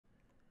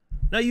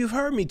Now, you've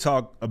heard me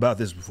talk about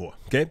this before,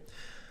 okay?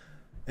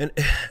 And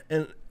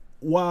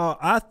while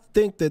I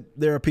think that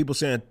there are people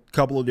saying a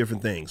couple of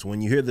different things,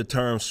 when you hear the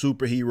term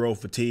superhero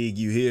fatigue,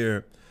 you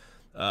hear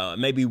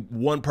maybe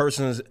one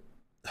person's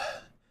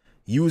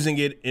using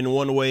it in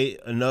one way,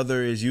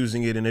 another is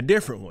using it in a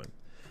different one.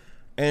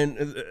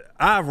 And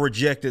I've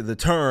rejected the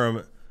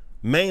term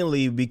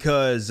mainly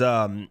because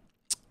I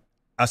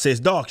say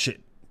it's dog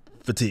shit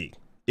fatigue.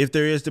 If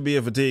there is to be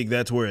a fatigue,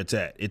 that's where it's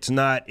at. It's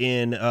not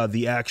in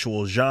the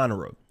actual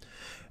genre.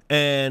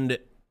 And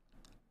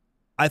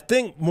I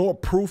think more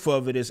proof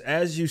of it is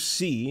as you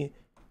see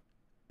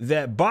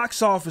that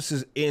box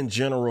offices in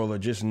general are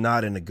just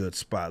not in a good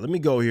spot. Let me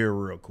go here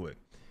real quick.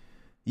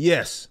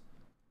 Yes,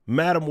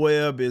 Madam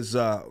Web is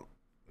that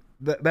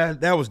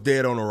was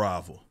dead on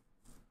arrival.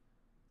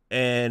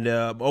 And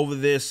over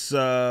this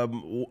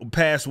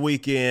past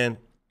weekend,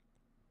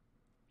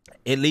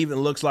 it even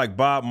looks like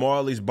Bob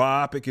Marley's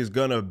biopic is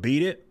going to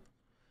beat it.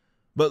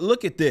 But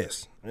look at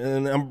this.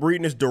 And I'm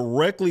reading this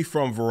directly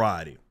from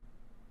Variety.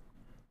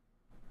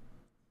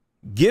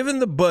 Given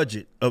the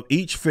budget of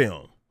each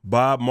film,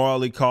 Bob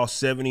Marley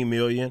cost $70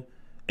 million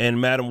and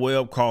Madam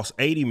Web cost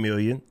 $80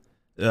 million,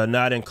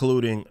 not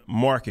including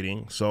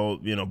marketing.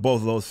 So, you know,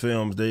 both of those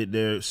films,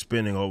 they're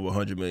spending over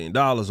 $100 million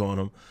on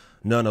them.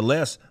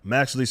 Nonetheless, I'm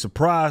actually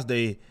surprised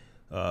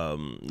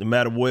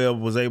Madam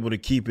Web was able to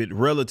keep it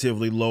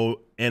relatively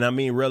low. And I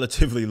mean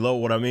relatively low.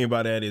 What I mean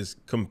by that is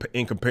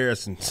in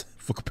comparison,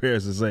 for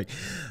comparison's sake,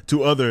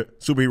 to other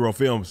superhero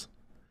films.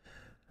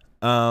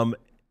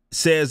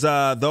 Says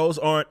those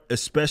aren't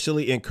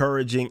especially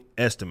encouraging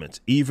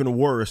estimates. Even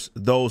worse,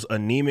 those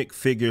anemic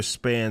figures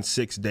span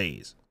 6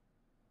 days.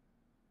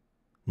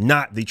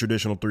 Not the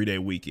traditional 3-day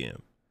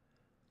weekend.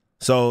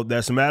 So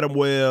that's Madam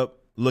Web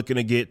looking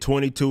to get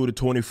 22 to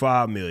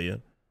 25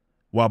 million,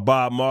 while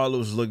Bob Marley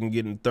was looking at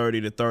getting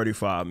 30 to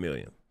 35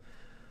 million.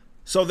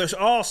 So there's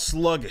all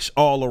sluggish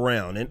all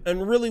around.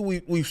 And really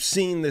we've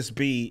seen this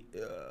be,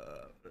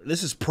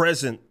 this is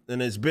present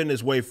and it's been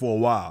this way for a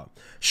while.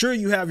 Sure,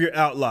 you have your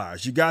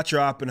outliers. You got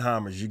your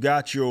Oppenheimers, you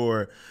got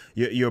your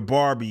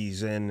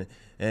Barbies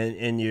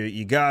and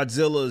your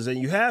Godzillas,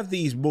 and you have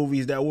these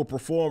movies that will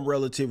perform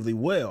relatively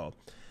well.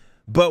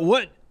 But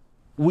what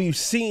we've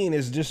seen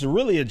is just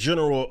really a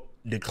general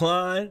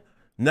decline,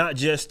 not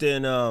just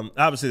in,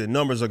 obviously the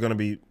numbers are going to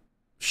be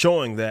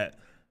showing that,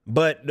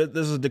 but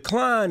there's a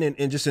decline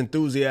in just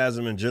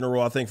enthusiasm in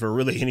general, I think, for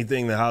really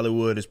anything that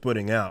Hollywood is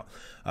putting out.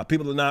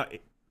 People are not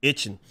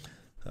itching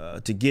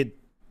to get,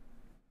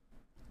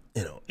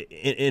 you know,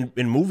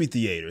 in movie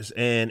theaters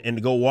and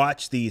to go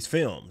watch these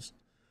films.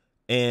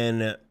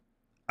 And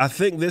I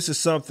think this is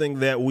something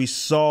that we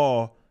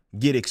saw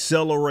get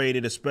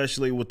accelerated,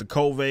 especially with the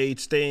COVID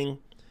sting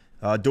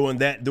during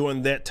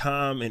that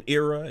time and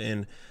era.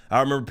 And I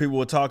remember people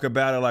would talk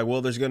about it like,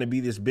 well, there's going to be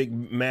this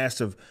big,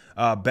 massive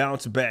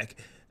bounce back.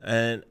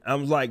 And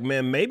I'm like,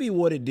 man, maybe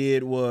what it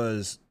did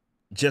was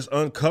just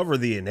uncover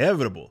the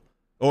inevitable,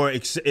 or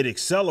it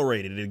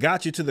accelerated. It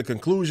got you to the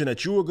conclusion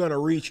that you were going to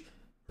reach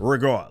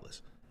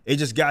regardless. It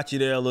just got you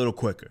there a little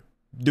quicker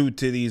due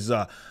to these,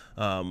 let's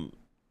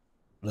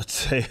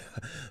say,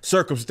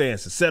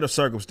 set of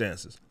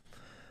circumstances.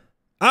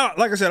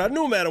 Like I said, I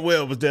knew Madam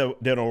Web was dead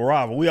on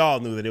arrival. We all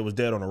knew that it was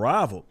dead on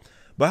arrival.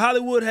 But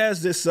Hollywood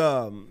has this,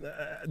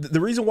 the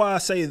reason why I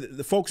say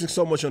the focusing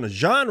so much on the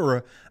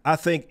genre, I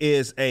think,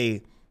 is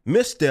a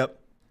misstep,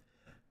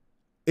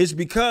 is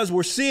because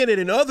we're seeing it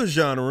in other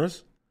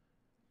genres.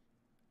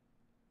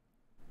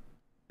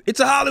 It's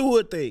a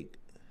Hollywood thing.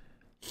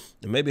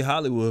 And maybe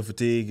Hollywood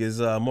fatigue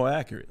is more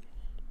accurate.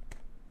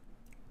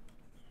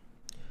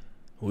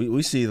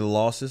 We see the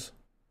losses.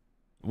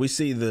 We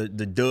see the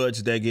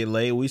duds that get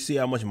laid. We see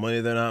how much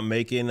money they're not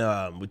making.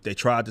 They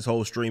tried this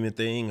whole streaming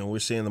thing, and we're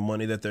seeing the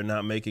money that they're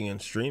not making in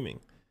streaming.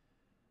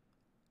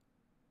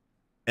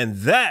 And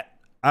that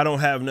I don't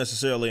have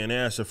necessarily an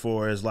answer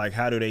for, is like,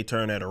 how do they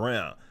turn that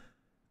around?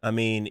 I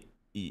mean,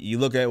 you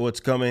look at what's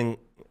coming,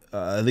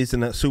 at least in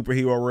that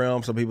superhero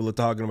realm. Some people are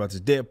talking about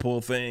this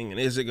Deadpool thing, and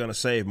is it going to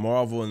save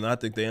Marvel? And I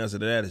think the answer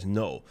to that is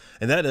no.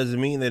 And that doesn't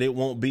mean that it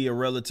won't be a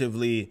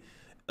relatively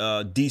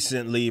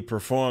decently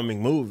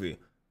performing movie.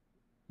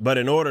 But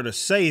in order to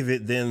save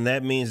it, then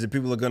that means that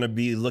people are going to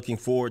be looking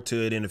forward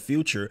to it in the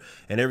future,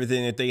 and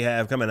everything that they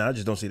have coming. I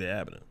just don't see that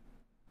happening.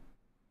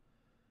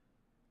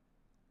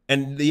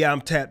 And yeah,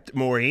 I'm tapped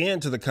more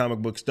into the comic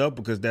book stuff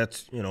because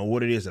that's, you know,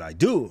 what it is that I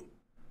do.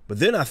 But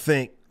then I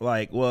think,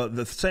 like, well,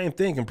 the same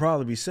thing can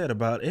probably be said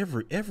about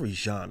every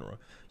genre.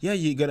 Yeah,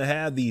 you're going to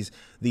have these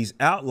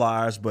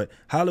outliers, but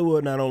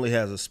Hollywood not only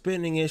has a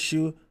spending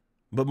issue,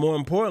 but more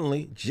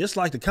importantly, just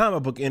like the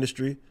comic book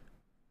industry,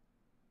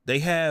 they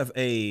have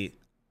an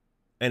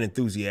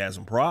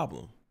enthusiasm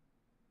problem.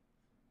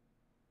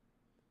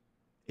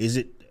 Is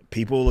it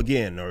people,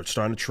 again, are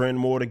starting to trend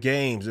more to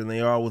games than they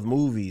are with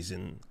movies?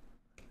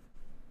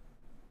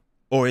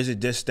 Or is it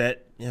just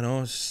that, you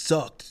know, it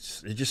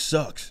sucked? It just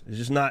sucks. It's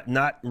just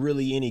not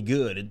really any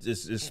good.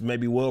 It's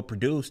maybe well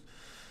produced.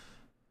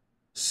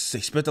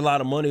 They spent a lot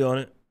of money on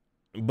it,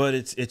 but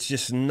it's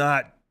just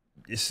not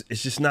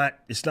it's just not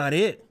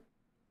it.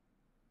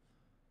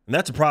 And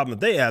that's a problem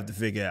that they have to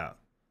figure out.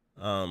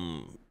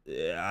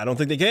 I don't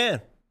think they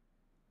can.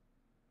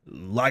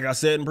 Like I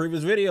said in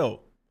previous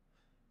video,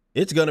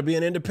 it's going to be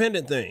an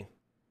independent thing.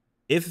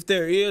 If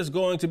there is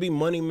going to be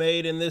money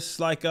made in this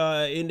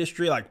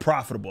industry, like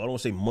profitable, I don't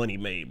want to say money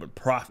made,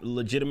 but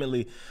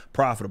legitimately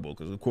profitable,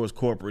 because of course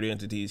corporate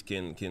entities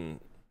can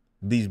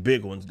these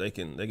big ones, they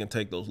can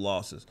take those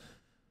losses.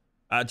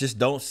 I just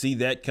don't see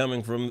that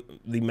coming from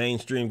the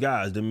mainstream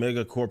guys, the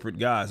mega corporate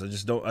guys.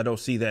 I don't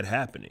see that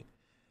happening.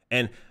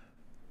 And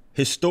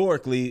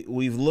historically,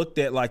 we've looked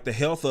at like the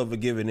health of a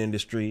given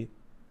industry.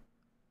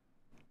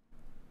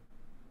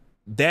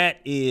 That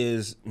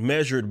is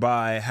measured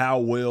by how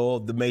well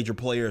the major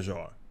players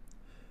are.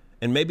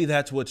 And maybe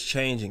that's what's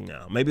changing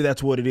now. Maybe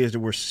that's what it is that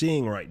we're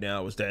seeing right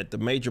now, is that the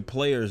major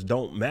players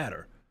don't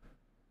matter.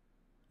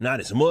 Not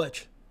as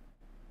much.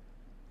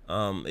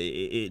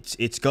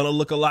 It's going to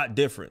look a lot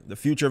different. The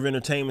future of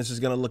entertainment is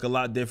going to look a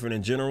lot different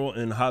in general,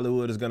 and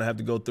Hollywood is going to have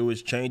to go through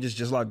its changes,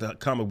 just like the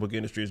comic book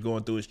industry is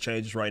going through its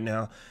changes right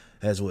now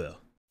as well.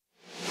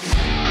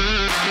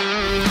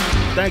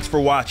 Thanks for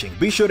watching.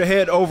 Be sure to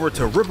head over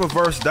to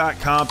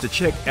Rippaverse.com to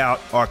check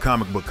out our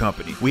comic book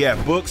company. We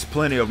have books,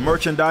 plenty of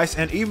merchandise,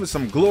 and even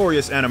some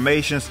glorious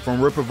animations from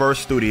Rippaverse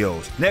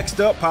Studios. Next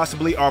up,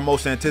 possibly our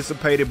most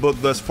anticipated book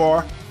thus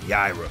far,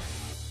 Yaira.